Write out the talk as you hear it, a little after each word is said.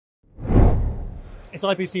It's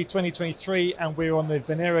IBC 2023 and we're on the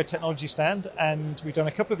Venera Technologies stand, and we've done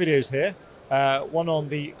a couple of videos here, one on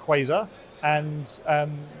the Quasar, and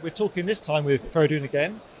we're talking this time with Fereidoon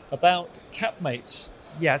again about CapMate.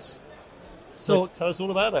 Yes. So tell us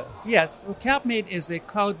all about it. Yes, well, CapMate is a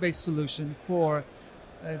cloud-based solution for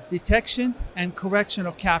detection and correction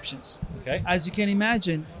of captions. Okay. As you can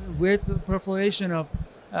imagine, with the proliferation of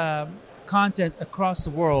content across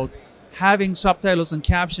the world, having subtitles and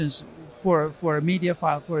captions for a media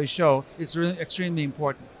file, for a show, is really extremely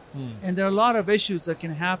important. And there are a lot of issues that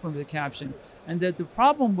can happen with caption. And that the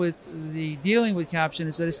problem with dealing with caption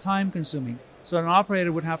is that it's time consuming. So an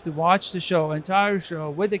operator would have to watch the show, entire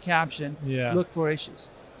show, with the caption, look for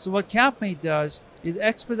issues. So what CapMate does is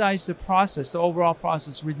expedites the process, the overall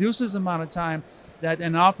process, reduces the amount of time that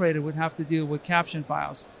an operator would have to deal with caption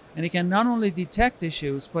files. And it can not only detect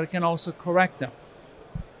issues, but it can also correct them.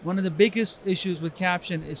 One of the biggest issues with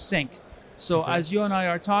caption is sync. So as you and I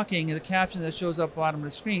are talking, the caption that shows up at the bottom of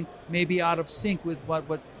the screen may be out of sync with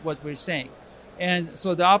what we're saying. And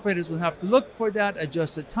so the operators will have to look for that,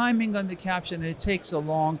 adjust the timing on the caption, and it takes a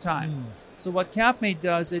long time. So what CapMate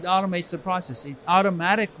does, it automates the process. It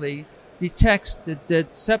automatically detects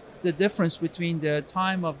the difference between the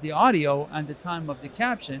time of the audio and the time of the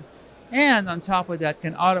caption, and on top of that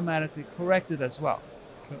can automatically correct it as well,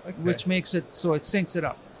 which makes it so it syncs it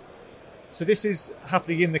up. So this is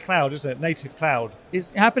happening in the cloud, isn't it? Native cloud.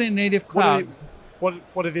 It's happening in native cloud. What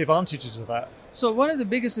are the advantages of that? So one of the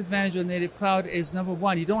biggest advantages of native cloud is, number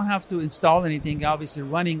one, you don't have to install anything, obviously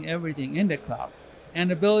running everything in the cloud, and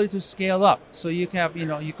ability to scale up. So you have,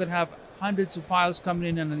 you could have hundreds of files coming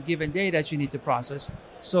in on a given day that you need to process.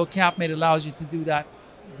 So CapMate allows you to do that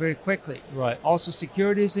very quickly. Right. Also,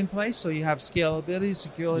 security is in place, so you have scalability,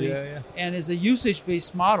 security, and it's a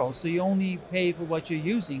usage-based model. So you only pay for what you're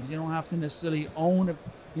using. You don't have to necessarily own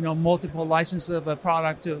multiple licenses of a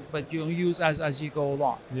product, but you'll use as you go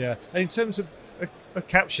along. Yeah. And in terms of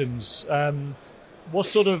captions, what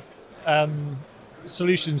sort of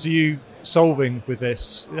solutions are you solving with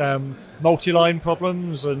this? Multi-line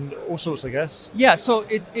problems and all sorts, I guess. Yeah. So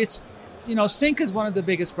it's sync is one of the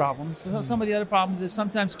biggest problems. So some of the other problems is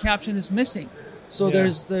sometimes caption is missing. So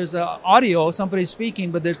there's audio, somebody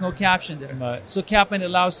speaking, but there's no caption there. Right. So CapMate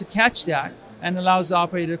allows to catch that and allows the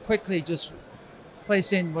operator to quickly just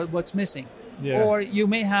place in what's missing. Or you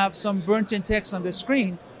may have some burnt-in text on the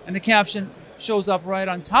screen, and the caption shows up right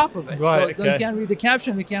on top of it. Right, so you can't read the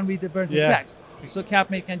caption, you can't read the burnt-in text. So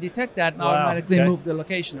CapMate can detect that and automatically move the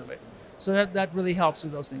location of it. So that really helps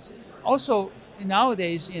with those things. Also,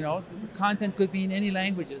 nowadays, the content could be in any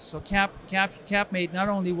languages. So CapMate not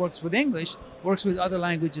only works with English, works with other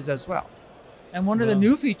languages as well. And one of the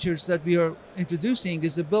new features that we are introducing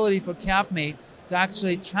is the ability for CapMate to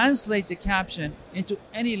actually translate the caption into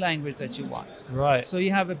any language that you want. Right. So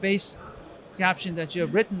you have a base caption that you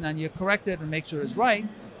have written and you correct it and make sure it's right.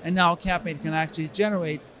 And now CapMate can actually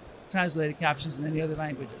generate translated captions in any other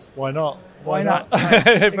languages. Why not? Why not? Right.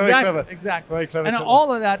 Very clever. Exactly. Very clever. And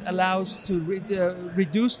all of that allows to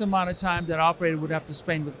reduce the amount of time that operator would have to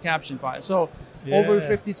spend with the caption file. So over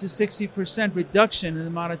 50 to 60% reduction in the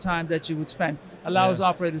amount of time that you would spend allows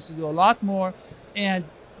operators to do a lot more, and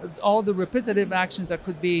all the repetitive actions that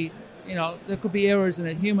could be, there could be errors in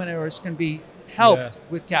it, human errors can be helped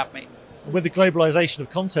with CapMate. With the globalization of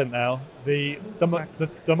content now, the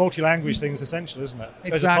multi-language thing is essential, isn't it?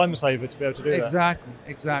 There's a time saver to be able to do that.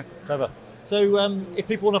 Exactly. Clever. So if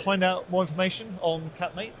people want to find out more information on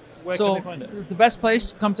CapMate, where can they find it? The best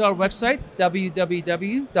place, come to our website,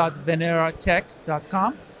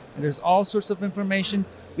 www.veneratech.com. And there's all sorts of information.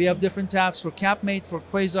 We have different tabs for CapMate, for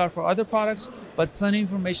Quasar, for other products, but plenty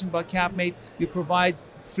of information about CapMate. We provide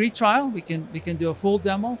free trial. We can do a full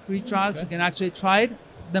demo, free trial, so you can actually try it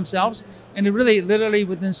themselves. And it really, literally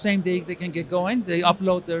within the same day they can get going. They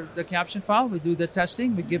upload their caption file. We do the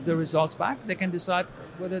testing. We give the results back. They can decide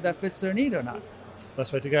whether that fits their need or not.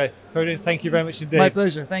 Best way to go. Fereidoon, thank you very much indeed. My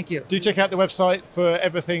pleasure. Thank you. Do check out the website for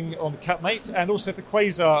everything on CapMate and also for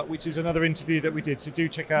Quasar, which is another interview that we did. So do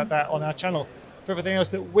check out that on our channel. For everything else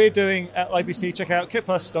that we're doing at IBC, check out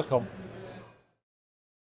kitplus.com.